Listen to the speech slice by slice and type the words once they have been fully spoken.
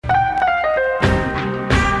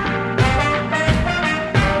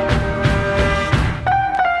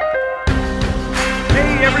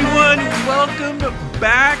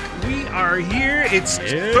are here. It's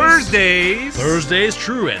Yes. Thursdays. Thursdays,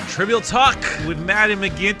 True and Trivial Talk. With Matt and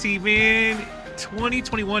McGinty, man.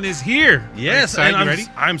 2021 is here. Yes, Are you and ready?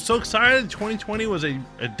 I'm so excited. 2020 was a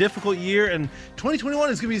difficult year, and 2021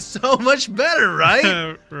 is going to be so much better,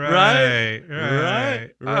 right? Right.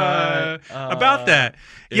 About that.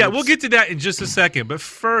 Yeah, we'll get to that in just a second. But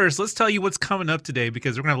first, let's tell you what's coming up today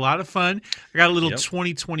because we're going to have a lot of fun. I got a little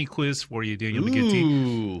 2020 quiz for you, Daniel McGinty.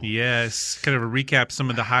 Ooh. Yes, kind of a recap some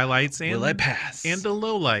of the highlights and Will I pass? and the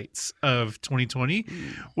lowlights of 2020.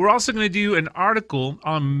 We're also going to do an article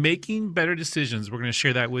on making better decisions. We're going to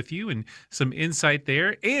share that with you and some insight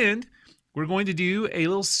there. And we're going to do a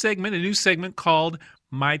little segment, a new segment called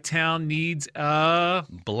My Town Needs a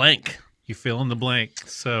Blank. You fill in the blank.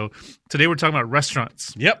 So today we're talking about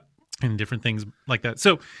restaurants Yep. and different things like that.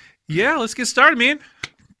 So yeah, let's get started, man.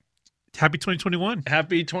 Happy 2021.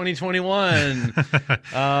 Happy 2021.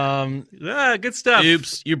 Good stuff.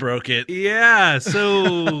 Oops, you broke it. Yeah.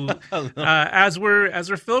 So as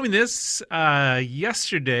we're filming this,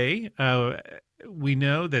 yesterday, we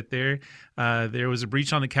know that there was a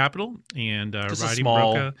breach on the Capitol and Just a rioting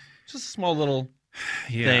small, broke out. just a small little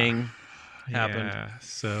Yeah. thing happened. Yeah.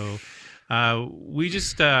 So we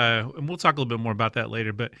just and we'll talk a little bit more about that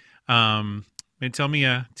later. But man, tell me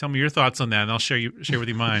your thoughts on that, and I'll share with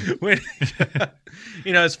you mine.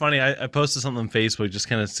 It's funny. I posted something on Facebook, just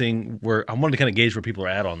kind of seeing where I wanted to kind of gauge where people are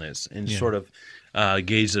at on this, and sort of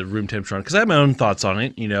gauge the room temperature on it, because I have my own thoughts on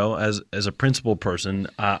it. As a principled person,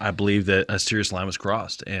 I believe that a serious line was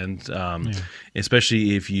crossed, and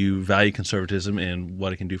especially if you value conservatism and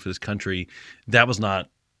what it can do for this country, that was not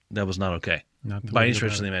okay. Not the by way any to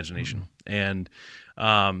stretch go of the about it. imagination. And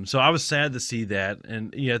so I was sad to see that,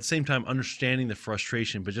 and at the same time understanding the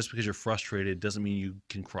frustration, but just because you're frustrated doesn't mean you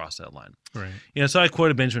can cross that line. Right. So I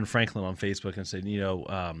quoted Benjamin Franklin on Facebook and said,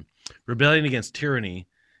 rebellion against tyranny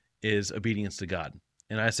is obedience to God.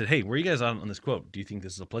 And I said, hey, where are you guys on this quote? Do you think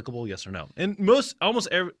this is applicable? Yes or no? And pretty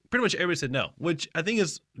much everybody said no, which I think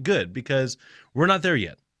is good because we're not there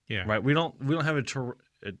yet. Yeah. Right. We don't have a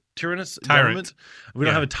tyrannous Tyrant. government. We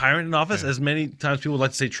don't have a tyrant in office. As many times people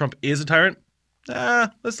like to say Trump is a tyrant.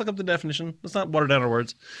 Let's look up the definition. Let's not water down our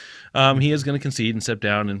words. He is going to concede and step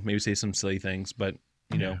down and maybe say some silly things, but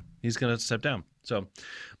he's going to step down. So,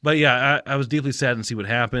 but yeah, I was deeply sad to see what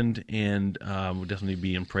happened, and we'll definitely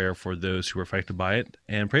be in prayer for those who were affected by it,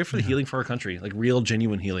 and pray for the healing for our country, like real,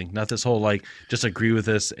 genuine healing, not this whole like just agree with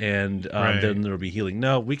us and then there will be healing.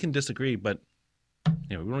 No, we can disagree, but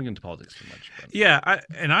we won't get into politics too much. But. Yeah,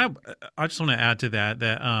 I just want to add to that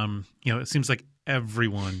it seems like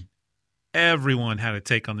everyone had a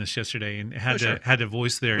take on this yesterday and had to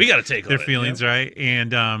voice their feelings, right?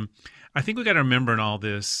 And I think we got to remember in all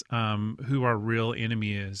this who our real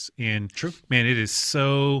enemy is. And True. Man, it is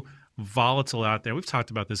so volatile out there. We've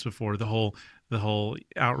talked about this before. The whole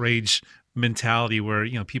outrage mentality where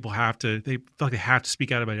people they feel like they have to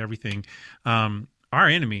speak out about everything. Our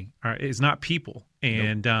enemy is not people.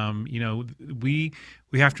 And,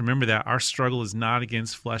 we have to remember that our struggle is not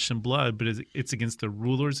against flesh and blood, but it's against the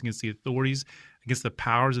rulers, against the authorities, against the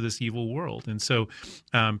powers of this evil world. And so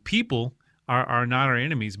people are not our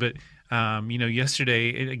enemies. But,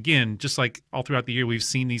 yesterday, again, just like all throughout the year, we've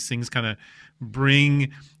seen these things kind of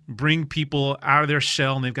bring people out of their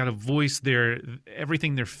shell, and they've got to voice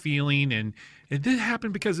everything they're feeling. And it did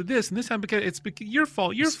happen because of this, and this happened because it's your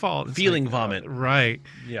fault. It's feeling vomit. Right.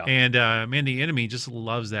 Yeah. And man, the enemy just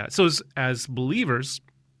loves that. So as believers,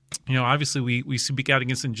 obviously we speak out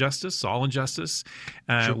against injustice, all injustice.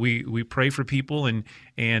 Sure. We pray for people,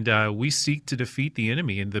 and we seek to defeat the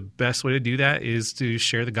enemy. And the best way to do that is to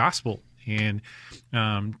share the gospel and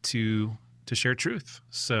to share truth.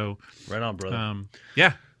 So right on, brother.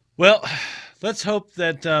 Yeah. Well, let's hope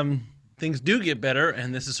that things do get better,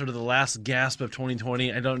 and this is sort of the last gasp of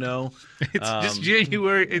 2020. I don't know. It's just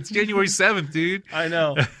January. It's January 7th, dude. I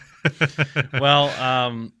know.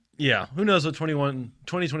 Well, yeah. Who knows what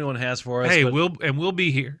 2021 has for us? Hey, we'll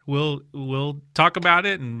be here. We'll talk about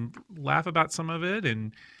it and laugh about some of it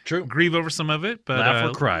and grieve over some of it. But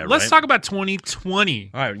laugh or cry. Let's talk about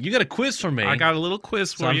 2020. All right, you got a quiz for me. I got a little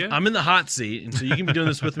quiz for you. I'm in the hot seat, and so you can be doing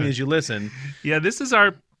this with me as you listen. Yeah, this is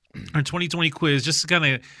our 2020 quiz. Just kind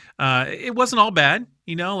of, it wasn't all bad.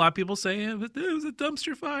 A lot of people say it was a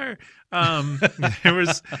dumpster fire.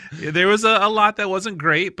 There was a lot that wasn't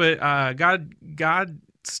great, but God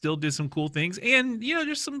still did some cool things, and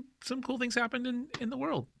just some cool things happened in the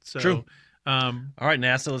world. So, true. All right,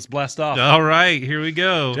 NASA, let's blast off. All right, here we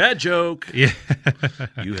go. Dad joke. Yeah,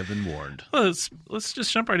 you have been warned. Well, let's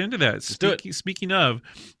just jump right into that. Let's do it. Speaking of,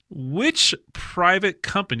 which private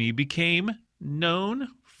company became known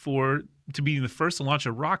to be the first to launch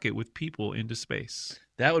a rocket with people into space?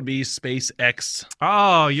 That would be SpaceX.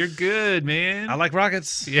 Oh, you're good, man. I like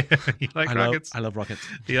rockets. Yeah, you like rockets? I love rockets.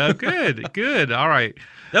 Yeah, good, good. All right.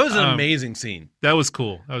 That was an amazing scene. That was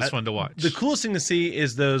cool. That was fun to watch. The coolest thing to see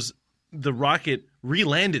is the rocket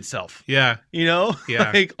re-land itself. Yeah. Yeah.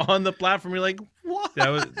 Yeah. On the platform. You're like, what?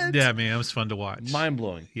 Man, that was fun to watch. Mind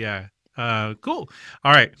blowing. Yeah. Cool.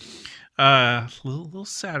 All right. A little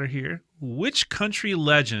sadder here. Which country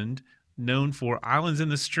legend known for Islands in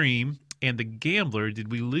the Stream and The Gambler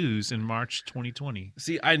did we lose in March 2020?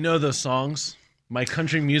 See, I know those songs. My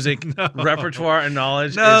country music repertoire and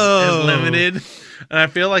knowledge is limited, and I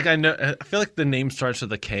feel like the name starts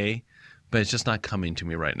with a K, but it's just not coming to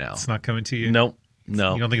me right now. It's not coming to you? No. You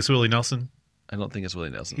don't think it's Willie Nelson? I don't think it's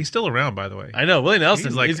Willie Nelson. He's still around, by the way. I know Willie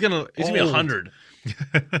Nelson. He's gonna be 100.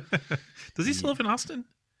 Does he still live in Austin?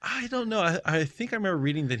 I don't know. I think I remember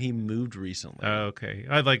reading that he moved recently. Oh, okay.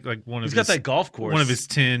 I like one of He's got that golf course. One of his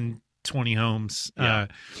 10, 20 homes. Yeah.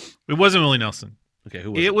 It wasn't Willie Nelson. Okay,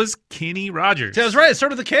 who was it? It was Kenny Rogers. See, I was right. It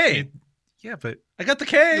started with a K. Yeah, but I got the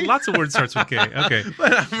K. lots of words starts with K. Okay.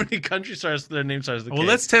 But how many country stars, their name starts with K? Well,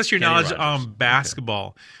 let's test your Kenny knowledge Rogers. on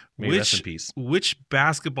basketball. May he rest in peace. Which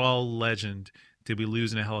basketball legend did we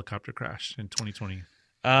lose in a helicopter crash in 2020?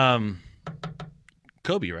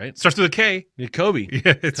 Kobe, right? Starts with a K. Yeah, Kobe.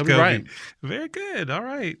 Yeah, it's Kobe Kobe. Bryant. Very good. All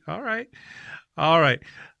right. All right. All right.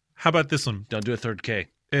 How about this one? Don't do a third K.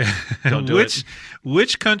 Don't do it.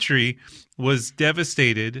 Which country was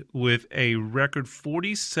devastated with a record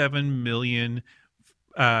 47 million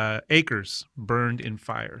acres burned in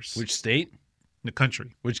fires? Which state? The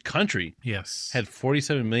country. Which country Yes. had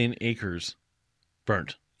 47 million acres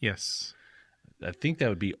burnt? Yes. I think that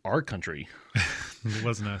would be our country. It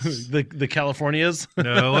wasn't us. The Californias?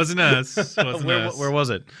 No, it wasn't us. It wasn't us. Where was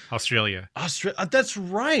it? Australia. Australia. That's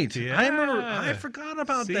right. Yeah. I remember. I forgot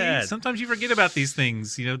about See, that. sometimes you forget about these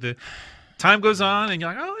things. The time goes on, and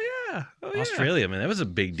you're like, oh yeah. Australia, man, that was a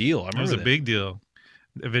big deal. I remember It was a that. big deal.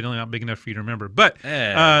 Evidently not big enough for you to remember, but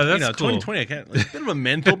That's that's cool. 2020. I can't. Like, a bit of a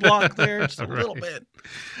mental block there, just a little Right. bit.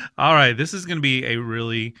 All right, this is going to be a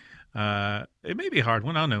really, it may be a hard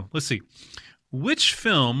one. I don't know. Let's see. Which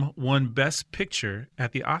film won Best Picture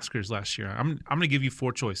at the Oscars last year? I'm going to give you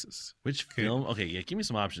 4 choices. Which film? Okay, yeah, give me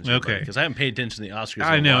some options. Okay. Because I haven't paid attention to the Oscars.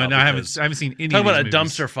 I in a know, while and I haven't because- seen any. Talk of these about a movies.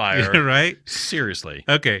 dumpster fire, Yeah, right? Seriously.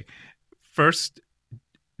 Okay, first,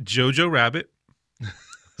 Jojo Rabbit.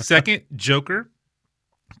 Second, Joker.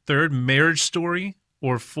 Third, Marriage Story.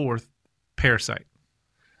 Or fourth, Parasite.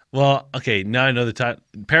 Well, okay, now I know the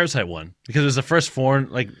Parasite won because it was the first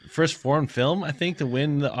foreign film I think to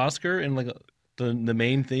win the Oscar and like the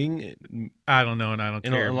main thing I don't know, and I don't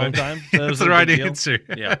in care. a long but time. So that was That's the a right big deal. answer.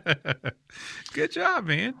 Yeah. Good job,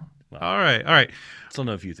 man. Well. All right. Still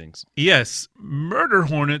know a few things. Yes, murder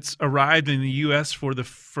hornets arrived in the U.S. for the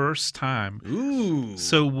first time. Ooh.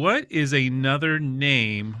 So, what is another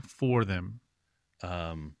name for them?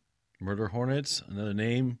 Murder hornets, another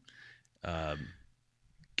name.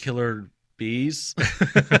 Killer bees.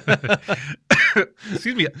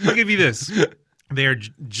 Excuse me. I'll give you this. They're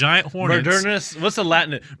giant hornets. Modernus. What's the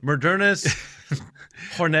Latin? Modernus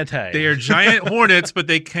hornetae. They are giant hornets, but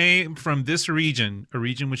they came from this region, a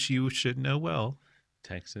region which you should know well.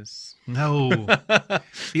 Texas. No,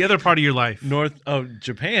 the other part of your life.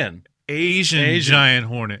 Japan. Asian giant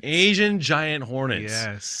hornets. Asian giant hornets.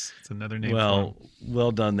 Yes, it's another name.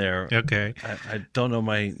 Well done there. Okay. I don't know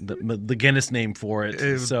the Guinness name for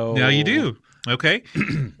it. So now you do. Okay.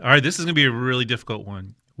 All right. This is going to be a really difficult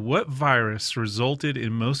one. What virus resulted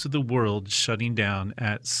in most of the world shutting down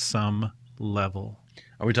at some level?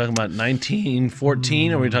 Are we talking about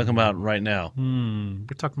 1914 or are we talking about right now?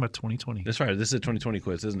 We're talking about 2020. That's right. This is a 2020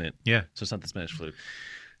 quiz, isn't it? Yeah. So it's not the Spanish flu.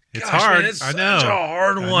 It's Gosh, hard. man, it's I know. such a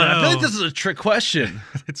hard one. I feel know. like this is a trick question.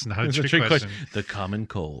 It's not It's a trick question. The common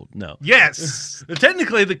cold. No. Yes.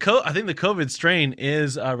 Technically, I think the COVID strain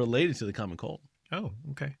is related to the common cold. Oh,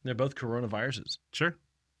 okay. They're both coronaviruses. Sure.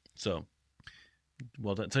 So,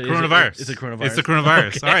 well done. So Coronavirus. It's a coronavirus. It's the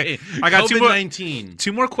coronavirus. Okay. All right. I got COVID-19.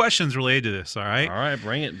 two more questions related to this. All right. All right,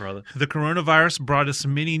 bring it, brother. The coronavirus brought us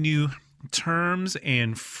many new terms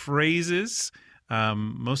and phrases,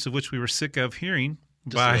 most of which we were sick of hearing.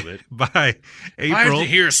 Just a little bit. By April. I have to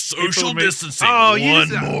hear social April, May- distancing Oh, you one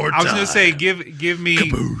just- more time. I was going to say, give me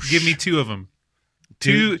Kaboosh. give me 2 of them.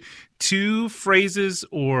 Two phrases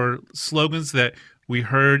or slogans that we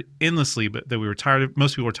heard endlessly, but that we were tired of.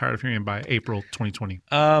 Most people were tired of hearing by April 2020.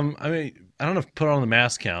 I mean, I don't know if put on the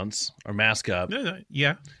mask counts or mask up.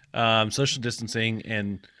 Yeah. Social distancing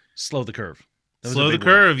and slow the curve. was a Slow the big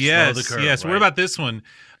one. curve. Slow Yes. the curve, Yes. right. What about this one?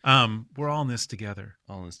 We're all in this together.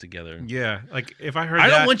 All this together. Yeah. Like if I heard I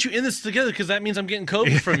that, don't want you in this together because that means I'm getting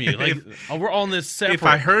COVID from you. Like we're all in this separate. if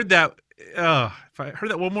I heard that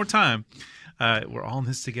one more time, we're all in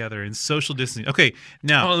this together in social distancing. Okay.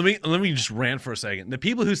 Now, Oh, let me just rant for a second. The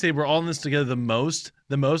people who say we're all in this together the most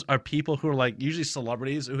are people who are like usually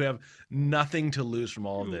celebrities who have nothing to lose from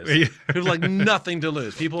all of this. Yeah. Who have like nothing to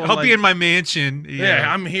lose. People are I'll like, be in my mansion.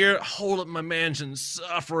 yeah, I'm here, hold up my mansion,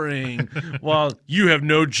 suffering while you have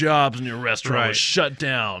no jobs and your restaurant Right. is shut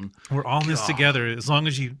down. We're all in this God. together as long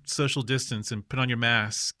as you social distance and put on your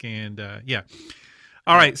mask. And yeah.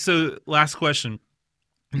 All right. So last question.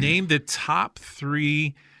 Name the top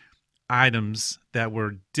 3 items that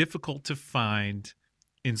were difficult to find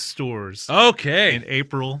in stores Okay. in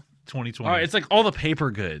April 2020. All right, it's like all the paper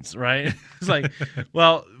goods, right? It's like,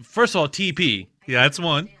 well, first of all, TP. Yeah, that's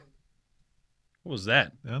one. What was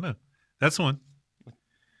that? I don't know. That's one.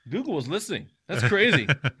 Google was listening. That's crazy.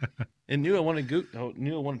 And knew I wanted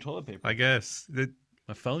toilet paper. I guess.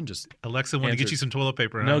 My phone just Alexa wanted to get Answered. you some toilet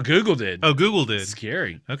paper. no. Huh? Google did. Oh, Google did.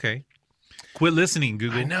 Scary. Okay. Quit listening,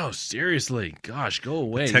 Google. I know. Seriously, gosh, go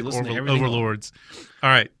away. Tech You listen to everything. overlords. All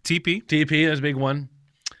right. TP. TP, that's a big one.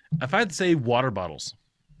 If I had to say water bottles,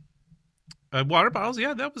 Water bottles.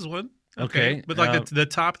 Yeah, that was one. Okay, But like the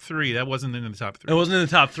top 3, that wasn't in the top 3. it wasn't in the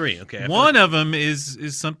top 3. Okay, One of them is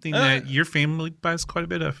something that your family buys quite a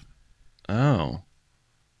bit of. Oh,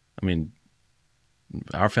 I mean,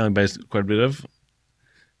 our family buys quite a bit of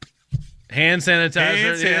hand sanitizer.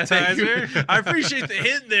 Hand Yeah, thank you. sanitizer. I appreciate the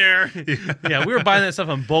hint there. Yeah, we were buying that stuff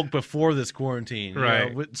in bulk before this quarantine. You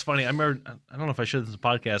Right. know, it's funny. I remember. I don't know if I showed this in the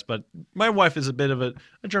podcast, but my wife is a bit of a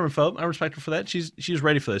germaphobe. I respect her for that. She's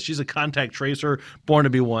ready for this. She's a contact tracer, born to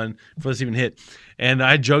be one before this even hit. And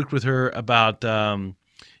I joked with her about hand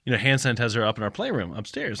sanitizer up in our playroom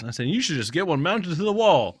upstairs, and I said you should just get one mounted to the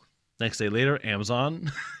wall. Next day later,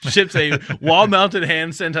 Amazon ships a wall-mounted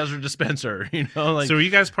hand sanitizer dispenser. Like So were you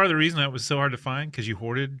guys part of the reason that was so hard to find because you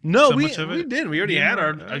hoarded no, so we much of it? we did. We already had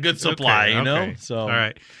a good supply. Okay. So all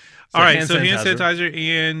right, so all right. hand So hand sanitizer. sanitizer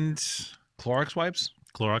and Clorox wipes.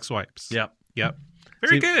 Clorox wipes. Yep.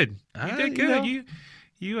 Very See, good. You did good. know.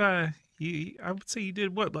 You I would say you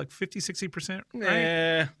did what, like 50-60%, right?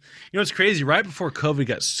 Yeah. It's crazy. Right before COVID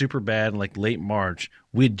got super bad, in like late March,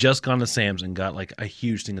 we had just gone to Sam's and got like a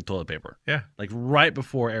huge thing of toilet paper. Yeah. Like right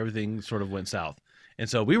before everything sort of went south. And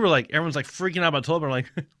so we were like, everyone's like freaking out about toilet paper.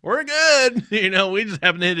 Like, we're good. We just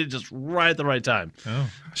happened to hit it just right at the right time. Oh,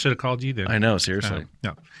 I should have called you then. I know, seriously.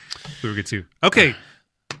 No, we were good too. Okay.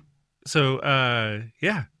 So,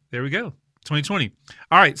 yeah, there we go. 2020.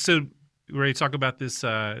 All right. So, you ready to talk about this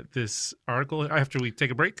this article after we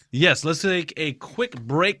take a break? Yes, let's take a quick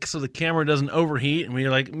break so the camera doesn't overheat and we're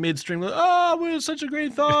like midstream. We're such a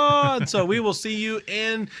great thought. So we will see you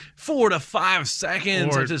in 4 to 5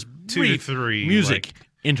 seconds Or of this 2 to brief 3. music like-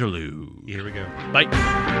 interlude. Here we go. Bye.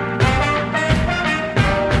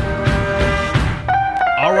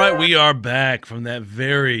 All right, we are back from that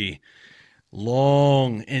very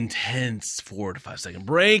long, intense 4 to 5 second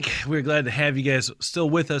break. We're glad to have you guys still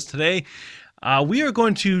with us today. We are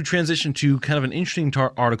going to transition to kind of an interesting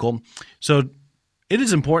article. So it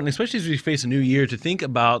is important, especially as we face a new year, to think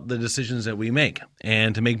about the decisions that we make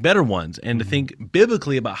and to make better ones and to think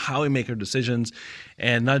biblically about how we make our decisions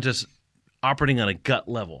and not just operating on a gut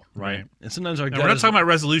level, right? Right. And sometimes our Now, gut we're not is- talking about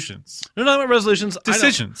resolutions. we're not talking about resolutions.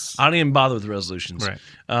 Decisions. I don't even bother with resolutions.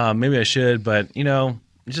 Right. Maybe I should, but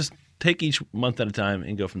just take each month at a time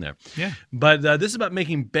and go from there. Yeah. But this is about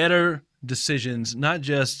making better decisions, not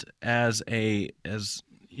just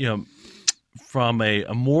from a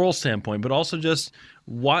moral standpoint, but also just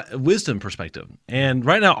wisdom perspective. And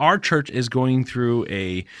right now, our church is going through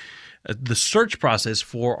the search process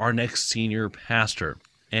for our next senior pastor,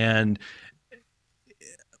 and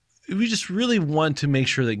we just really want to make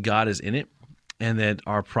sure that God is in it, and that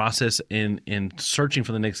our process in searching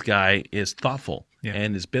for the next guy is thoughtful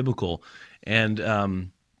and is biblical. And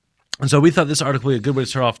so we thought this article would be a good way to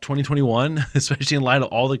start off 2021, especially in light of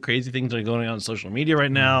all the crazy things that are going on social media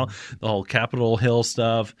right now, the whole Capitol Hill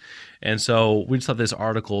stuff. And so we just thought this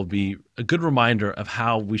article would be a good reminder of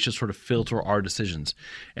how we should sort of filter our decisions.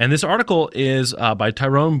 And this article is by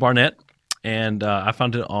Tyrone Barnett, and I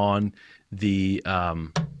found it on the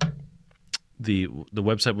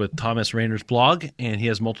website with Thomas Rainer's blog, and he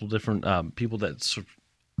has multiple different people that sort of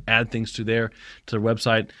add things to their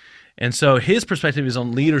website. And so his perspective is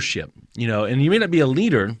on leadership, and you may not be a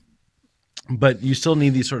leader, but you still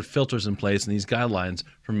need these sort of filters in place and these guidelines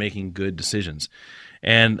for making good decisions.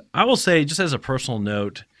 And I will say, just as a personal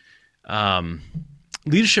note,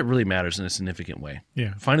 leadership really matters in a significant way.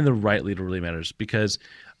 Yeah. Finding the right leader really matters, because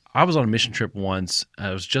I was on a mission trip once.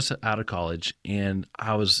 I was just out of college, and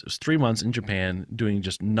it was 3 months in Japan doing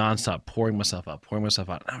just nonstop, pouring myself out. And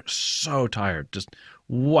I was so tired, just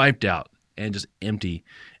wiped out and just empty.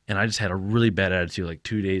 And I just had a really bad attitude like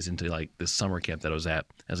 2 days into like this summer camp that I was at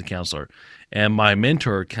as a counselor. And my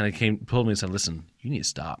mentor kind of pulled me and said, listen, you need to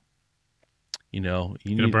stop. You know,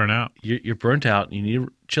 You're going to burn out. You're burnt out. You need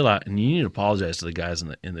to chill out, and you need to apologize to the guys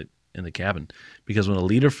in the cabin, because when a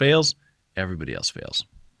leader fails, everybody else fails.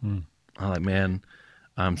 I'm like, man,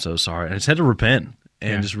 I'm so sorry. And I just had to repent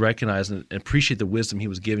and just recognize and appreciate the wisdom he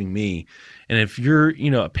was giving me. And if you're,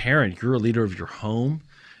 a parent, you're a leader of your home,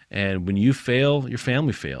 and when you fail, your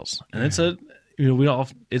family fails. And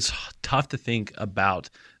it's tough to think about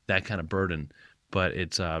that kind of burden, but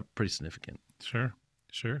it's pretty significant. Sure.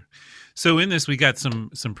 So in this, we got some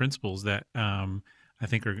principles that I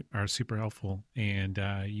think are super helpful. And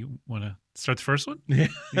you want to start the first one? Yeah,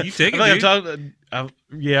 you take it. Originally I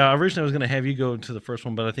was going to have you go to the first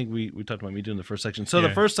one, but I think we talked about me doing the first section. So the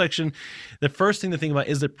first section, the first thing to think about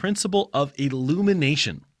is the principle of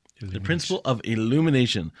illumination. The principle of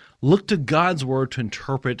illumination. Look to God's word to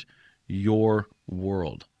interpret your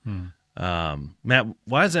world. Matt,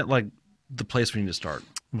 why is that like the place we need to start?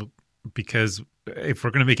 Well, because if we're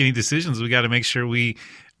going to make any decisions, we got to make sure we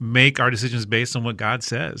make our decisions based on what God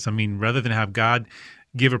says. I mean, rather than have God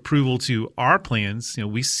give approval to our plans,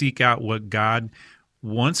 we seek out what God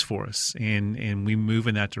wants for us, and we move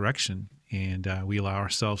in that direction, and we allow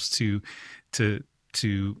ourselves to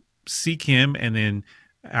seek Him, and then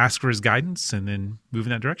ask for His guidance, and then move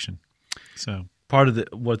in that direction. So part of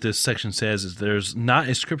what this section says is there's not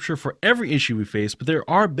a scripture for every issue we face, but there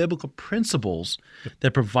are biblical principles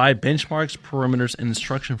that provide benchmarks, perimeters, and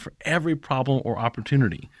instruction for every problem or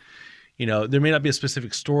opportunity. There may not be a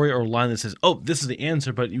specific story or line that says, oh, this is the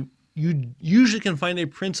answer, but you usually can find a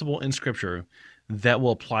principle in scripture that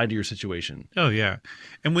will apply to your situation. Oh yeah.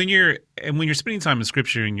 And when you're spending time in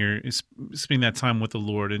scripture, and you're spending that time with the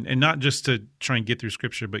Lord, and not just to try and get through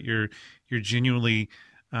scripture, but you're genuinely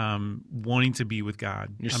wanting to be with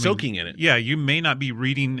God. You're soaking in it. Yeah, you may not be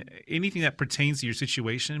reading anything that pertains to your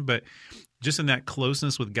situation, but just in that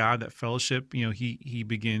closeness with God, that fellowship, He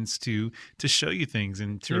begins to show you things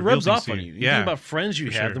and to it reveal rubs things off to on you. you. Think about friends you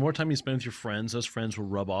have. sure. The more time you spend with your friends, those friends will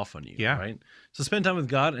rub off on you. Yeah. Right. So spend time with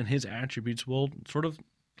God, and His attributes will sort of,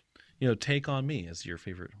 take on me, as your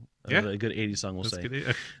favorite. A good 80s song will say.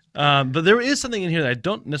 Good. But there is something in here that I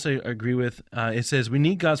don't necessarily agree with. It says we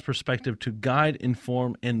need God's perspective to guide,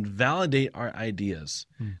 inform, and validate our ideas.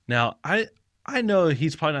 Now, I know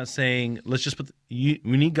he's probably not saying let's just we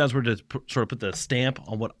need God's word to sort of put the stamp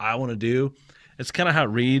on what I want to do. It's kind of how it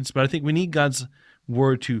reads, but I think we need God's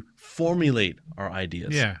word to formulate our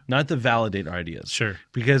ideas, not to validate our ideas. Sure,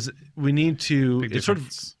 because we need to. Big it's sort of,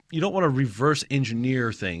 you don't want to reverse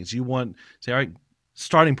engineer things. You want to say, all right,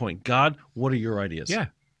 starting point, God, what are your ideas? Yeah,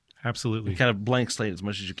 absolutely. You kind of blank slate as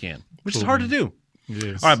much as you can, which is hard to do. It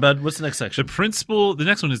is. All right, bud, what's the next section? The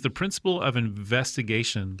next one is the principle of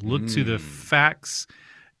investigation. Look to the facts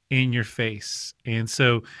in your face. And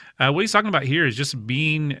so what he's talking about here is just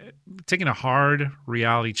taking a hard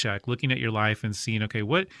reality check, looking at your life and seeing, okay,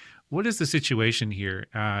 what is the situation here?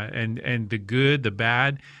 And the good, the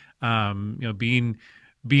bad,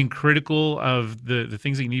 being critical of the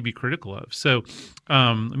things that you need to be critical of. So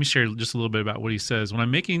let me share just a little bit about what he says. When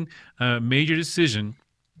I'm making a major decision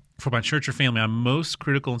for my church or family, I'm most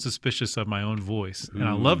critical and suspicious of my own voice. And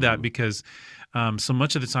I love that because so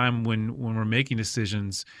much of the time when we're making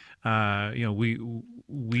decisions,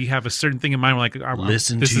 we have a certain thing in mind. We're like,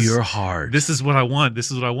 listen to your heart. This is what I want.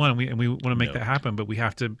 This is what I want. And we want to make that happen. But we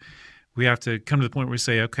have to come to the point where we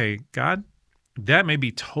say, okay, God, that may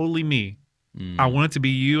be totally me. I want it to be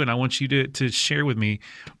you, and I want you to share with me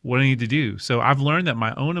what I need to do. So I've learned that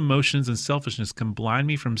my own emotions and selfishness can blind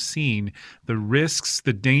me from seeing the risks,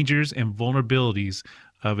 the dangers, and vulnerabilities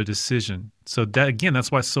of a decision. So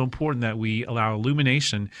that's why it's so important that we allow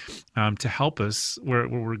illumination to help us where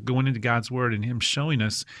we're going into God's Word and Him showing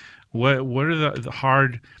us what are the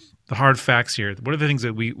hard facts here. What are the things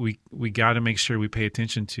that we got to make sure we pay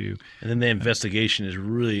attention to? And then the investigation is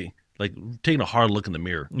really like taking a hard look in the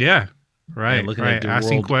mirror. Yeah. Right.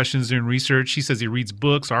 Asking world. questions, doing research. He says he reads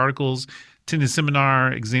books, articles, attend a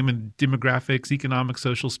seminar, examine demographics, economic,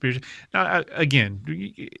 social, spiritual. Now, again,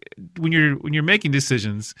 when you're making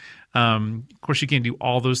decisions, of course, you can't do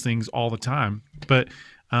all those things all the time, but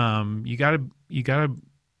you gotta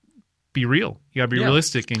be real. You gotta be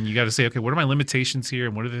realistic, and you gotta say, okay, what are my limitations here,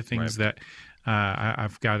 and what are the things that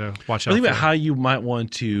I've got to watch out. Think about for. how you might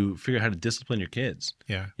want to figure out how to discipline your kids.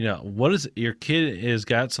 Yeah, What is your kid has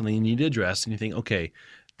got something you need to address, and you think, okay,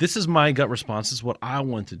 this is my gut response. This is what I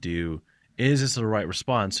want to do. Is this the right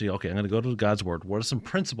response? So, okay, I'm going to go to God's word. What are some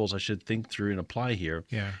principles I should think through and apply here?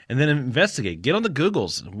 Yeah. And then investigate. Get on the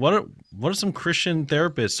Googles. What are some Christian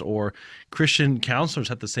therapists or Christian counselors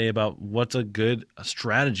have to say about what's a good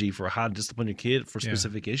strategy for how to discipline your kid for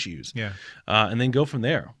specific issues? Yeah. And then go from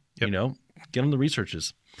there. Yep. Get on the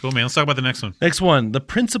researches. Cool, man. Let's talk about the next one. Next one, the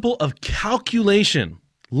principle of calculation.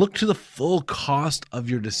 Look to the full cost of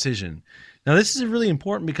your decision. Now, this is really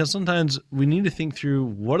important because sometimes we need to think through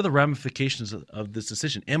what are the ramifications of this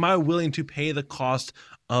decision. Am I willing to pay the cost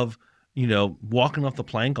of, walking off the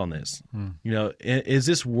plank on this? Is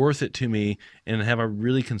this worth it to me? And have I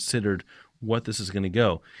really considered what this is going to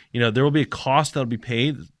go? There will be a cost that will be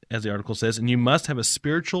paid, as the article says, and you must have a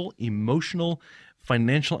spiritual, emotional,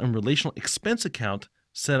 financial, and relational expense account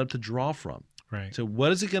set up to draw from. Right. So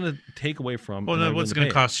what is it going to take away from? Well, no, what's it going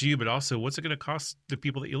to cost you, but also what's it going to cost the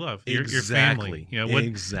people that you love, your family?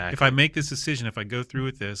 Exactly. If I make this decision, if I go through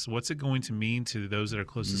with this, what's it going to mean to those that are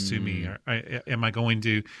closest to me? Am I going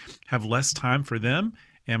to have less time for them?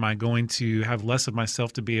 Am I going to have less of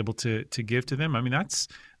myself to be able to give to them? I mean, that's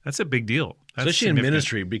a big deal. That's especially in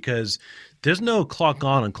ministry, because there's no clock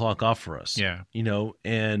on and clock off for us. Yeah.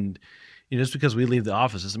 And just because we leave the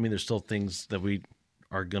office doesn't mean there's still things that we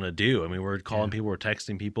are going to do. I mean, we're calling people, we're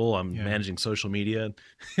texting people, I'm managing social media.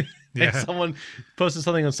 Someone posted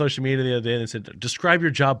something on social media the other day and they said, describe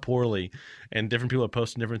your job poorly. And different people are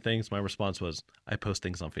posting different things. My response was, I post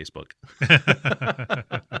things on Facebook.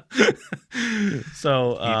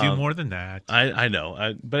 So you do more than that. I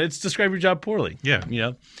know, but it's describe your job poorly.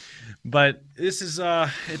 Yeah. But this is,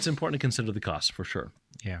 it's important to consider the cost for sure.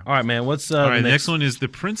 Yeah. All right, man. What's all right? The next one is the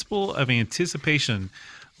principle of anticipation.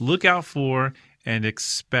 Look out for and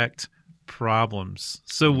expect problems.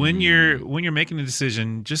 So when you're making a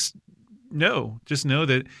decision, just know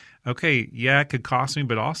that, okay, it could cost me,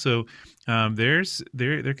 but also there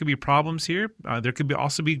could be problems here. There could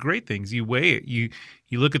also be great things. You weigh it. You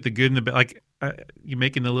look at the good and the bad. Like you're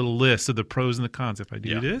making a little list of the pros and the cons. If I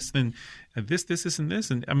do this, then this, and this,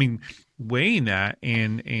 and I mean weighing that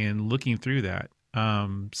and looking through that.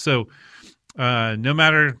 So no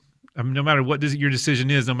matter what your decision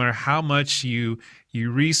is, no matter how much you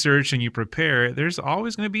research and you prepare, there's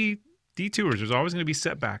always going to be detours. There's always going to be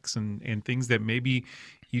setbacks and things that maybe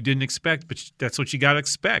you didn't expect, but that's what you got to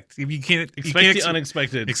expect. If you can't expect the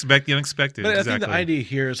unexpected. Expect the unexpected. But exactly. I think the idea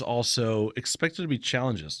here is also expect there to be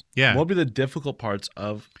challenges. Yeah. What will be the difficult parts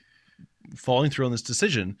of following through on this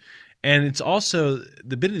decision? And it's also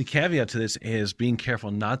the bit of the caveat to this is being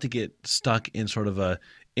careful not to get stuck in sort of a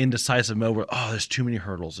indecisive mode where, there's too many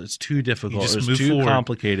hurdles. It's too difficult. It's too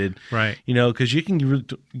complicated. Right. Because you can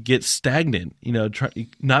get stagnant,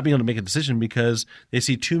 not being able to make a decision because they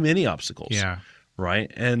see too many obstacles. Yeah.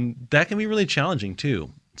 Right. And that can be really challenging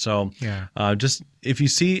too. So yeah. Just if you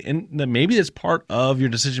see, and maybe it's part of your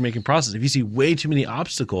decision-making process, if you see way too many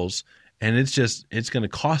obstacles and it's going to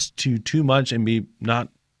cost you too much and be not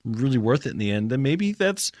really worth it in the end, then maybe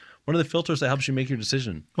that's one of the filters that helps you make your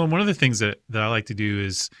decision. Well, one of the things that I like to do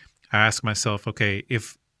is I ask myself, okay,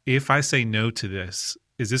 if I say no to this,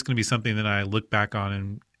 is this going to be something that I look back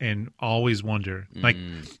on and always wonder, like,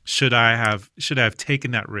 should I have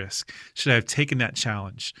taken that risk? Should I have taken that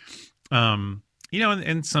challenge? And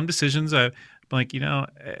some decisions I'm like,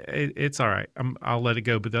 it's all right. I'll let it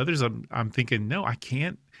go. But the others I'm thinking, no, I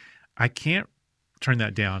can't turn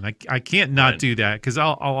that down. I can't not do that because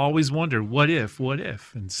I'll always wonder what if,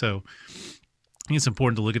 and so I think it's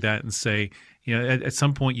important to look at that and say, at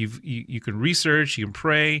some point you can research, you can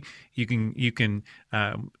pray, you can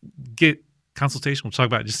get consultation. We'll talk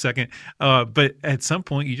about it in just a second. But at some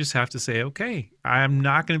point you just have to say, okay, I'm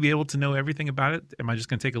not going to be able to know everything about it. Am I just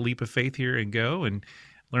going to take a leap of faith here and go and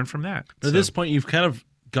learn from that? But at this point, you've kind of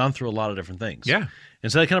gone through a lot of different things. Yeah.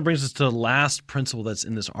 And so that kind of brings us to the last principle that's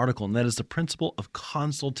in this article, and that is the principle of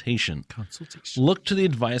consultation. Look to the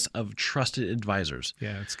advice of trusted advisors.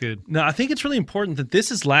 Yeah, that's good. Now, I think it's really important that this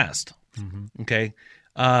is last. Mm-hmm. Okay.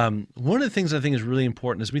 One of the things I think is really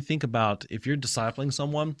important is we think about if you're discipling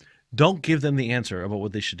someone, don't give them the answer about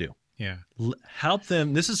what they should do. Yeah. Help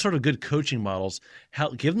them. This is sort of good coaching models.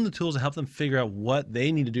 Give them the tools to help them figure out what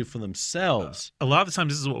they need to do for themselves. A lot of the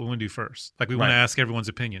times, this is what we want to do first. Like we want to ask everyone's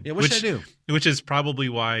opinion. Yeah, what should I do? Which is probably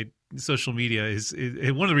why social media is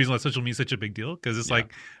one of the reasons why social media is such a big deal, because it's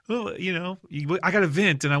like, well, I got a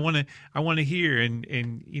vent and I want to hear, and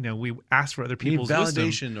we ask for other people's validation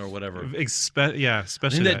wisdom. or whatever. Especially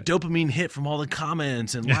and that dopamine hit from all the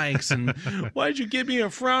comments and likes and why'd you give me a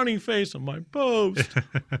frowny face on my post?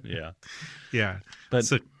 Yeah. But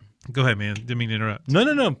so, go ahead, man. Didn't mean to interrupt.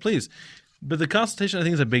 No, please. But the consultation, I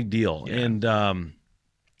think, is a big deal. Yeah. And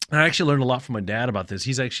I actually learned a lot from my dad about this.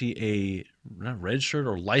 He's actually a not registered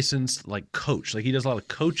or licensed coach. He does a lot of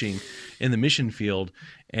coaching in the mission field.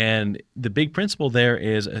 And the big principle there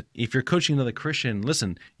is if you're coaching another Christian,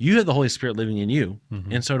 listen, you have the Holy Spirit living in you,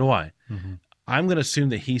 and so do I. Mm-hmm. I'm going to assume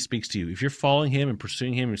that he speaks to you. If you're following him and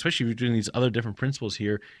pursuing him, especially if you're doing these other different principles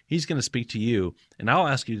here, he's going to speak to you. And I'll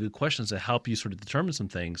ask you good questions that help you sort of determine some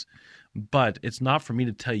things. But it's not for me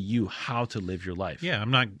to tell you how to live your life. Yeah,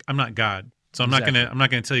 I'm not God. So I'm not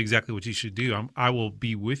gonna tell you exactly what you should do. I will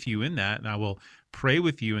be with you in that, and I will pray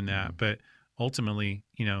with you in that. But ultimately,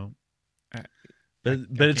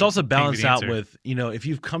 but it's also balanced out with, if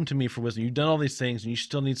you've come to me for wisdom, you've done all these things, and you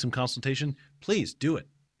still need some consultation, please do it.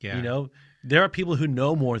 Yeah. There are people who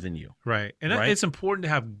know more than you. Right. And it's important to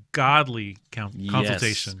have godly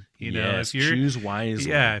consultation. Yes. Choose wisely.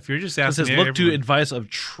 Yeah. If you're just asking, it says look to advice of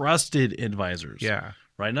trusted advisors. Yeah.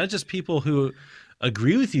 Right. Not just people who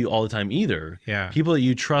agree with you all the time either. Yeah. People that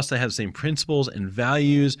you trust that have the same principles and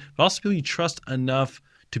values, but also people you trust enough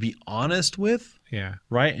to be honest with. Yeah.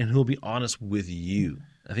 Right. And who will be honest with you.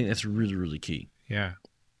 I think that's really, really key. Yeah.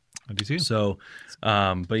 I do too. So,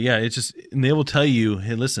 but yeah, it's just, and they will tell you,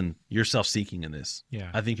 hey, listen, you're self-seeking in this.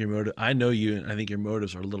 Yeah. I think your motive, I know you, and I think your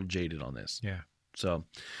motives are a little jaded on this. Yeah. So,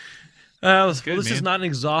 this is not an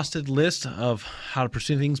exhausted list of how to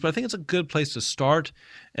pursue things, but I think it's a good place to start.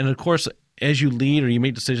 And of course, as you lead or you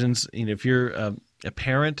make decisions, if you're a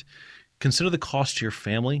parent, consider the cost to your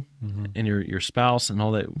family and your spouse and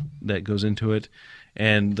all that goes into it,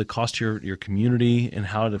 and the cost to your community and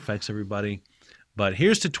how it affects everybody. But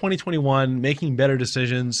here's to 2021, making better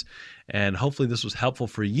decisions, and hopefully this was helpful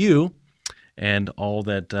for you and all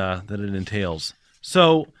that it entails.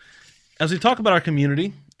 So as we talk about our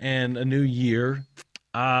community and a new year,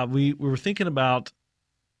 we were thinking about,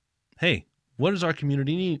 hey, what does our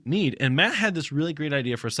community need? And Matt had this really great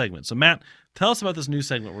idea for a segment. So Matt, tell us about this new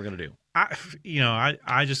segment we're going to do.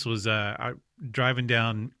 I just was driving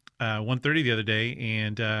down 130 the other day,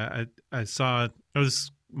 and I saw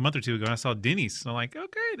this a month or two ago, and I saw Denny's. So I'm like,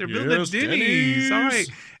 okay, they're building Denny's. All right.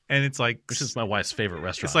 And it's like, which is my wife's favorite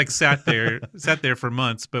restaurant. It's like sat there for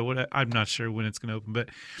months, but I'm not sure when it's going to open. But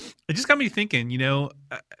it just got me thinking,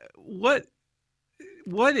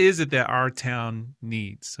 what is it that our town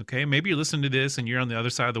needs? Okay, maybe you're listening to this and you're on the other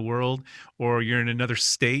side of the world, or you're in another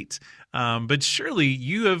state, but surely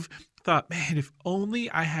you have thought, man, if only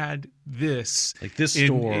I had this, like this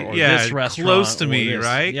store or this restaurant close to me, this.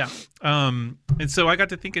 right? Yeah. And so I got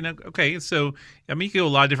to thinking, okay, so I mean, you can go a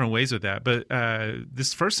lot of different ways with that, but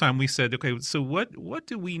this first time we said, okay, so what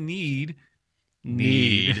do we need?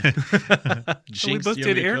 We both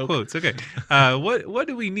did air Coke. quotes. Okay, what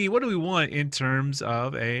do we need? What do we want in terms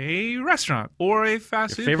of a restaurant or a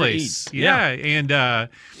fast food place? Eats. Yeah, and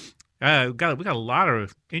we got a lot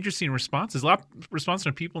of interesting responses. A lot of responses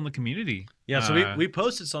from people in the community. Yeah, so we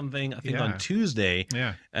posted something I think on Tuesday.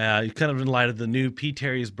 Yeah, kind of in light of the new P.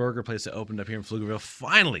 Terry's Burger place that opened up here in Pflugerville.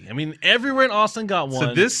 Finally, I mean, everywhere in Austin got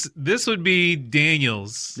one. So this would be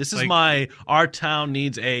Daniel's. This is our town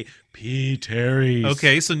needs a P. Terry's.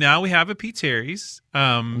 Okay, so now we have a P. Terry's.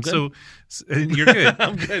 So you're good.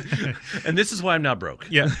 I'm good. And this is why I'm not broke.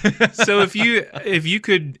 Yeah. So if you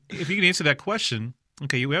could answer that question.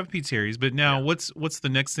 Okay, we have a P. Terry's, but now what's the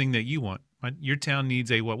next thing that you want? Your town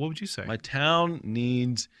needs a what? What would you say? My town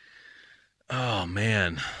needs. Oh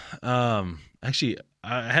man, actually,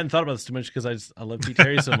 I hadn't thought about this too much because I love P.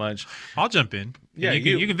 Terry's so much. I'll jump in. Yeah,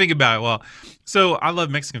 you can think about it. Well, so I love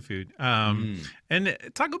Mexican food, and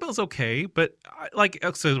Taco Bell's okay, but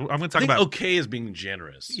so I'm going to talk about okay is being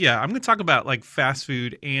generous. Yeah, I'm going to talk about like fast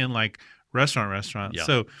food and like restaurants. Yeah.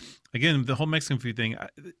 So again, the whole Mexican food thing.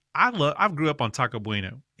 I grew up on Taco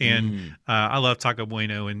Bueno, and I love Taco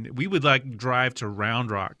Bueno, and we would like drive to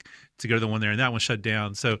Round Rock to go to the one there, and that one shut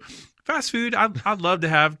down. So fast food, I'd love to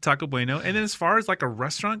have Taco Bueno, and then as far as like a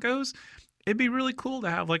restaurant goes, it'd be really cool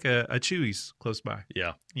to have like a Chuy's close by.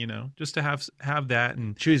 Yeah, just to have that,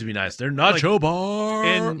 and Chuy's would be nice. They're nacho bar,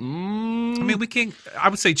 and I mean we can. I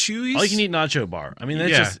would say Chuy's. All you can eat nacho bar. I mean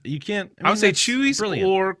that's just you can't. I would say Chuy's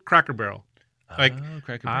or Cracker Barrel.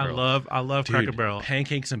 Cracker Barrel. I love Dude, Cracker Barrel.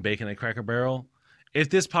 Pancakes and bacon at Cracker Barrel If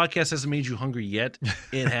this podcast hasn't made you hungry yet,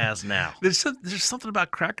 it has now. There's something about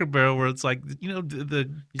Cracker Barrel where it's like, the You just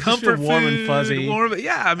comfort feel warm food, and fuzzy.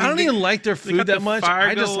 yeah, I mean, I don't even like their they food got that the much. fire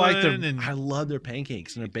I just like their. going and- I love their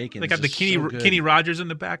pancakes and their bacon. they It's got the just so good. Kenny Rogers in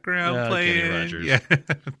the background Yeah, playing. Kenny Rogers. Yeah.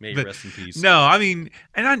 May he But- rest in peace. No, I mean,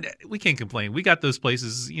 we can't complain. We got those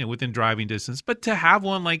places, within driving distance, but to have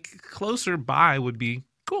one like closer by would be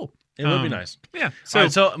cool. It would be nice. Yeah. So, all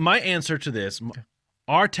right, so my answer to this,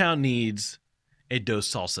 our town needs a Dos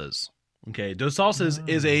Salsas. Okay, Dos Salsas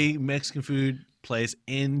is a Mexican food place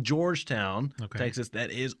in Georgetown, Okay. Texas.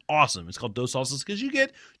 That is awesome. It's called Dos Salsas because you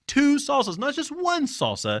get 2 salsas, not just one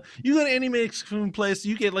salsa. You go to any Mexican food place,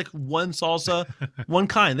 you get like one salsa, one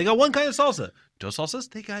kind. They got one kind of salsa. Dos Salsas,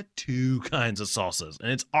 they got 2 kinds of salsas,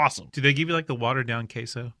 and it's awesome. do they give you like the watered down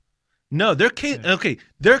queso? No, their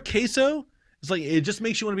queso. It's like it just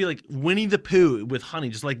makes you want to be like Winnie the Pooh with honey,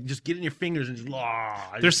 just get it in your fingers and just.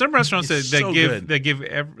 There's some restaurants that it's so good. they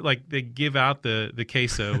give out the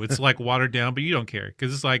queso. It's like watered down, but you don't care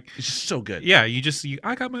because it's like, It's just so good. yeah,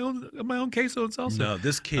 I got my own queso and salsa. No,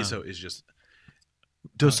 this queso is just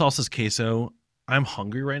Dos Salsas queso. I'm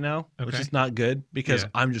hungry right now, which Okay. is not good because Yeah.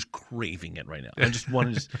 I'm just craving it right now. I just want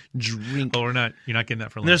to just drink. Oh, you're not getting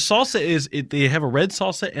that for And their lunch. salsa they have a red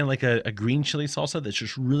salsa and like a green chili salsa that's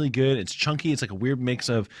just really good. It's chunky. It's like a weird mix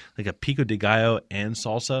of like a pico de gallo and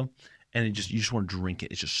salsa, and you just want to drink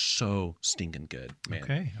it. It's just so stinking good, man.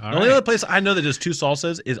 Okay, all The only right. other place I know that does 2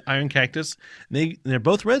 salsas is Iron Cactus. They're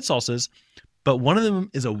both red salsas, but one of them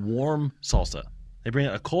is a warm salsa. They bring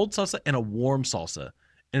out a cold salsa and a warm salsa.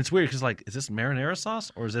 And it's weird because, like, is this marinara sauce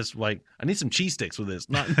or is this like I need some cheese sticks with this,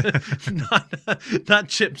 not not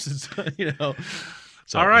chips?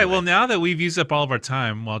 So, All right. anyway. Well, now that we've used up all of our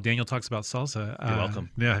time while Daniel talks about salsa, You're welcome.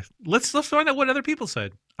 Yeah, let's find out what other people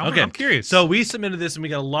said. I'm curious. So we submitted this and we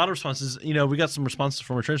got a lot of responses. We got some responses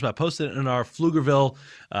from our church, but I posted it in our Pflugerville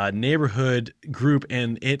neighborhood group,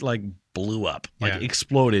 and it like blew up, like Yeah.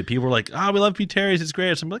 exploded. People were like, "Oh, we love Pete Terry's. It's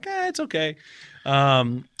great." So I'm like, it's okay.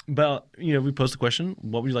 But we posed the question,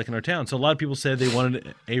 "What would you like in our town?" So a lot of people said they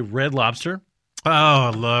wanted a Red Lobster. oh, I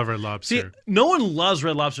love Red See, Lobster. no one loves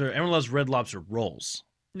Red Lobster. Everyone loves Red Lobster rolls.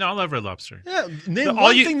 No, I love Red Lobster. Yeah, name The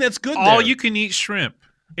one thing that's good All there. you can eat shrimp.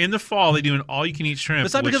 In the fall, they do an all you can eat shrimp.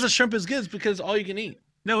 It's not which- because the shrimp is good. It's because all you can eat.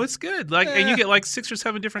 no, it's good. Like, and you get like 6 or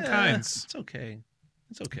 7 different kinds. It's okay.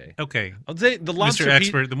 It's okay. Okay, I'll say the lobster Mr.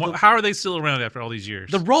 Expert. How are they still around after all these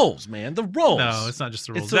years? The rolls, man. The rolls. No, it's not just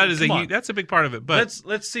the It's rolls. the- That is come on. that's a big part of it. But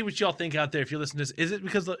Let's see what y'all think out there if you listen to this. Is it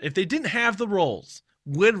because if they didn't have the rolls,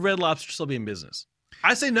 would Red Lobster still be in business?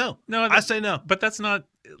 I say no. No, I say no. but that's not.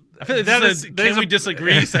 I feel like that this is is- a that can is we a-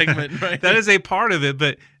 disagree segment, right? That is a part of it.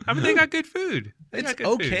 But I mean, they got good food. They It's got good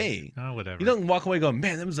food. okay. Oh, whatever. You don't walk away going,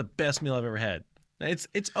 man, that was the best meal I've ever had. It's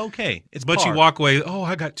okay. It's But you par. walk away. Oh,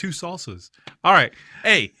 I got 2 salsas. All right.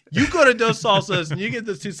 Hey, you go to Dos Salsas and you get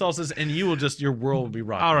those 2 salsas, and you will your world will be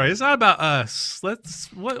rocked. All right. It's not about us.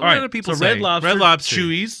 What All right. other people so say? Red Lobster, Red Lobster.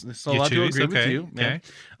 Chewy's. So a Yeah, lot of people Chewy's, agree with okay, you. Man. okay.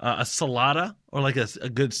 A Salada or like a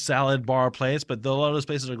good salad bar place, but a lot of those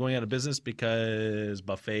places are going out of business because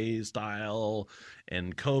buffet style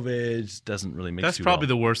and COVID doesn't really mix. That's probably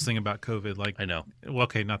the worst thing about COVID. Like, I know. well,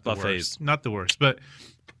 okay, not the Buffets. worst. Not the worst. But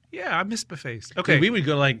yeah, I miss buffets. Okay. We would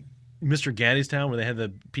go to like Mr. Gaddy's Town where they had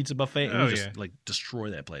the pizza buffet, and Oh, we just yeah. like destroy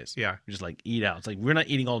that place. Yeah. We just like eat out. It's like we're not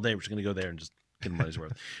eating all day. We're just gonna go there and just get the money's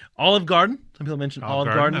worth. Olive Garden. Some people mentioned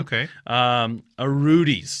Olive Garden. Okay. A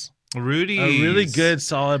Rudy's. Rudy's. A really good,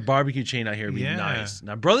 solid barbecue chain out here would be Yeah. nice.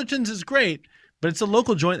 Now, Brotherton's is great, but it's a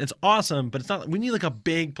local joint. It's awesome, but it's not. We need like a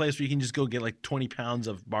big place where you can just go get like 20 pounds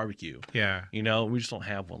of barbecue. Yeah. We just don't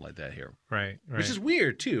have one like that here, Right. Right. which is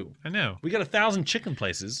weird too. I know. We got 1,000 chicken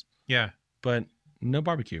places, Yeah. but no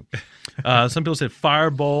barbecue. Some people said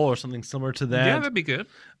Fire Bowl or something similar to that. Yeah, that'd be good.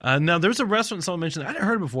 Now, there's a restaurant someone mentioned I hadn't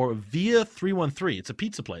heard of before, Via 313. It's a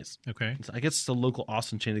pizza place. Okay. I guess it's a local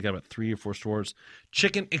Austin chain. They got about 3 or 4 stores.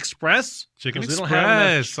 Chicken Express. Chicken 'Cause we don't have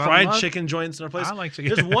enough Express. I fried love- chicken joints in our place. I like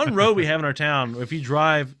chicken. There's one road we have in our town. If you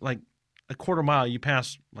drive like a quarter mile, you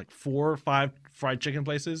pass like 4 or 5 fried chicken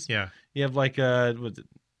places. Yeah. You have like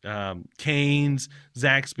Cane's,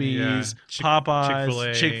 Zaxby's, Yeah.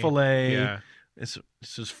 Popeyes, Chick-fil-A. Yeah. It's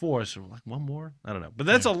just 4. So like one more? I don't know. But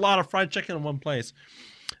that's a lot of fried chicken in one place.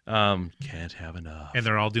 Can't have enough. And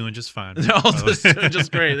they're all doing just fine. They're all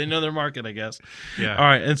just great. They know their market, I guess. Yeah. All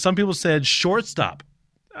right. And some people said shortstop.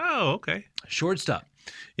 Oh, okay. Shortstop.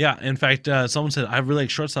 Yeah. In fact, someone said, I really like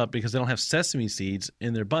shortstop because they don't have sesame seeds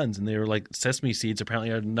in their buns. And they were like, sesame seeds apparently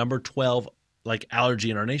are number 12 like allergy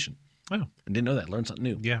in our nation. Oh, I didn't know that. Learned something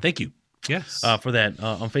new. Yeah. Thank you yes. for that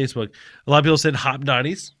on Facebook. A lot of people said Hop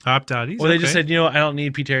Dotties. Hop Dotties. Or they just okay. said, I don't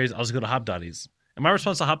need Pete Terry's. I'll just go to Hop Dotties. And my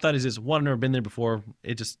response to Hop Dotties is, one, I've never been there before.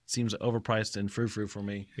 It just seems overpriced and frou-frou for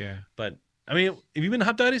me. Yeah. But, I mean, have you been to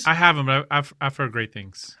Hop Dotties? I haven't, but I've heard great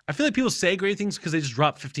things. I feel like people say great things because they just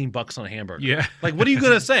drop $15 on a hamburger. Yeah. Like, what are you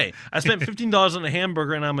going to say? I spent $15 on a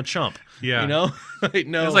hamburger and I'm a chump. Yeah. You know? Like,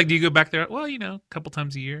 no. It's like, do you go back there? Well, a couple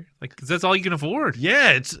times a year. Like, because that's all you can afford.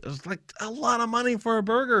 Yeah, it's like a lot of money for a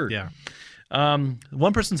burger. Yeah.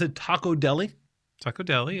 One person said Taco Deli. Taco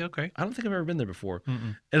Deli, okay. I don't think I've ever been there before.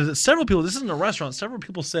 Mm-mm. And several people, this isn't a restaurant, several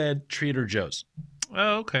people said Trader Joe's.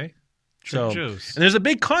 Oh, okay. Trader Joe's. And there's a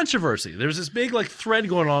big controversy. There's this big thread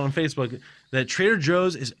going on Facebook that Trader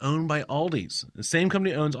Joe's is owned by Aldi's. The same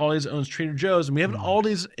company owns Aldi's, owns Trader Joe's. And we have an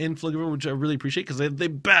Aldi's in Pflugerville, which I really appreciate because they have the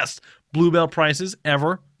best Bluebell prices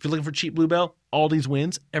ever. If you're looking for cheap Bluebell, Aldi's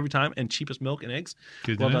wins every time, and cheapest milk and eggs.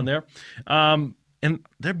 Good to well know. done there. And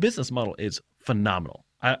their business model is phenomenal.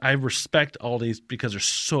 I respect Aldi's because they're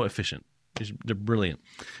so efficient. They're brilliant.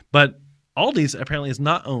 But Aldi's apparently is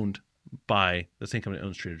not owned by the same company that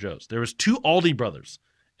owns Trader Joe's. There was 2 Aldi brothers,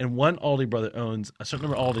 and one Aldi brother owns a certain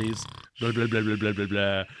number of Aldi's, blah, blah, blah, blah, blah, blah,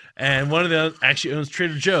 blah, and one of them actually owns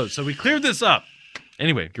Trader Joe's. So we cleared this up.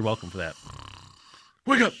 Anyway, you're welcome for that.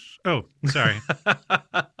 Wake up. Oh, sorry.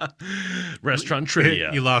 Restaurant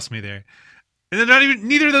trivia. You lost me there. And they're not even.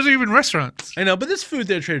 Neither of those are even restaurants. I know, but there's food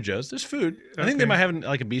there at Trader Joe's. There's food. I think they Okay. might have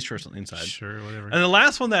like a bistro or something inside. Sure, whatever. And the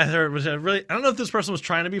last one that I heard was I don't know if this person was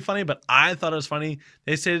trying to be funny, but I thought it was funny.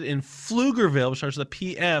 They said in Pflugerville, which starts with a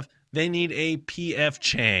PF, they need a PF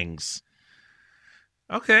Chang's.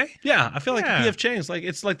 Okay. Yeah, I feel like Yeah. PF Chang's, like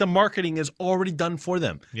it's like the marketing is already done for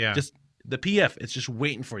them. Yeah. Just the PF, it's just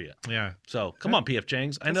waiting for you. Yeah. So come on, PF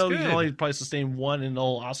Chang's. I That's know you good. can only probably sustain one in the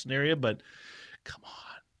whole Austin area, but come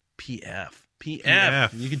on, PF.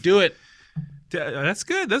 You can do it. That's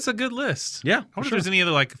good. That's a good list. Yeah, I wonder if there's any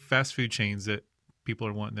other like fast food chains that people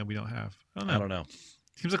are wanting that we don't have. I don't know.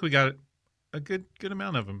 Seems like we got a good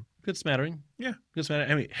amount of them. Good smattering. Yeah. Good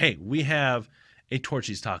smattering. I mean, hey, we have a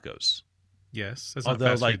Torchy's Tacos. Yes. That's not Although,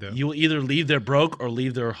 fast like, food, though. you will either leave there broke or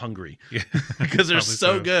leave there hungry Yeah. because they're Probably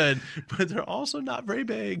so good, but they're also not very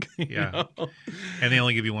big. you Yeah. know? And they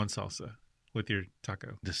only give you one salsa with your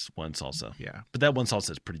taco. This one salsa. Yeah. But that one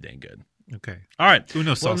salsa is pretty dang good. Okay. All right.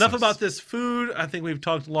 Uno Well, enough salsas. about this food. I think we've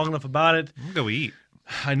talked long enough about it. I'm gonna go eat.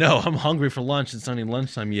 I know. I'm hungry for lunch. It's not even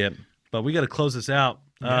lunchtime yet, but we got to close this out.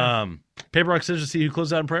 Yeah. Paper, rock, scissors, see who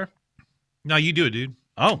closes out in prayer? No, you do it, dude.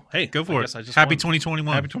 Oh, hey. Go for I it. guess I just Happy won.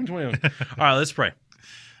 2021. Happy 2021. All right, let's pray.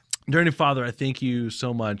 Dear Heavenly Father, I thank you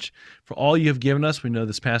so much for all you have given us. We know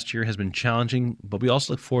this past year has been challenging, but we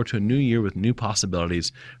also look forward to a new year with new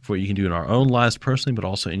possibilities for what you can do in our own lives personally, but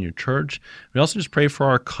also in your church. We also just pray for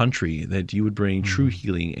our country that you would bring true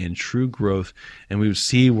healing and true growth, and we would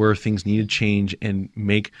see where things need to change and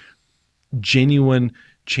make genuine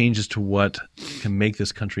changes to what can make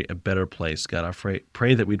this country a better place. God, I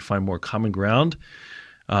pray that we'd find more common ground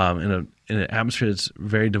in an atmosphere that's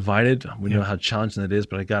very divided. We know how challenging that is,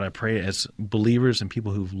 but God, I pray as believers and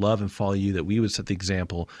people who love and follow you that we would set the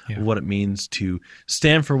example of what it means to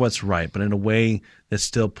stand for what's right, but in a way that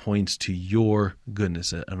still points to your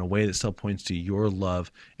goodness, in a way that still points to your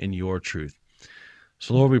love and your truth.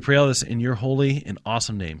 So, Lord, we pray all this in your holy and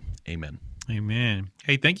awesome name. Amen. Amen.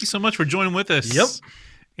 Hey, thank you so much for joining with us. Yep.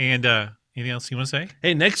 And anything else you want to say?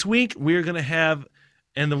 Hey, next week we're going to have,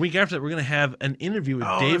 and the week after that, we're going to have an interview with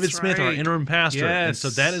Oh, David that's Smith, our right. interim pastor. And Yes. so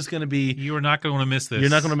that is going to be, You are not going to miss this. you're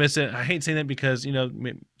not going to miss it. I hate saying that because,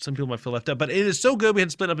 some people might feel left out, but it is so good. We had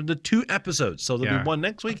to split up into 2 episodes. So there'll be one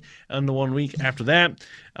next week and the 1 week after that.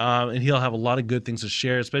 And he'll have a lot of good things to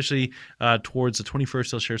share, especially towards the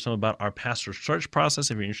 21st. He'll share some about our pastor search process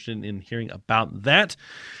if you're interested in hearing about that.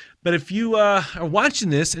 But if you are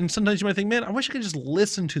watching this, and sometimes you might think, man, I wish I could just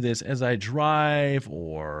listen to this as I drive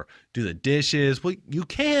or do the dishes. Well, you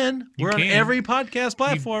can. We're on every podcast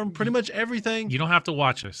platform, pretty much everything. You don't have to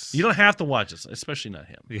watch us. You don't have to watch us, especially not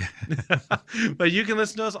him. Yeah. But you can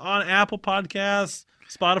listen to us on Apple Podcasts,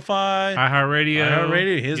 Spotify,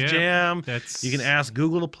 iHeartRadio. His Yeah, Jam. That's... You can ask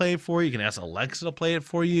Google to play it for you. You can ask Alexa to play it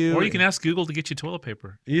for you. Or you can ask Google to get you toilet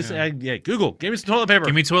paper. You say, Google, give me some toilet paper.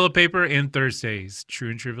 Give me toilet paper and Thursdays. True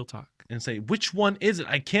and Trivial Talk. And say, which one is it?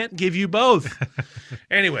 I can't give you both.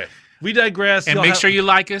 Anyway, we digress. And make sure you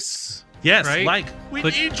like us. Yes, right? like. We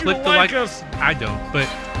need you to click the like us. I don't, but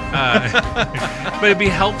but it'd be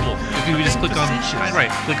helpful if you would just click on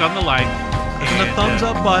click on the like And the thumbs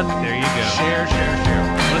up button. There you go. Share.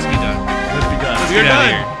 Let's be done. Let's be done. Let's We're get out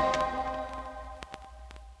of done. here.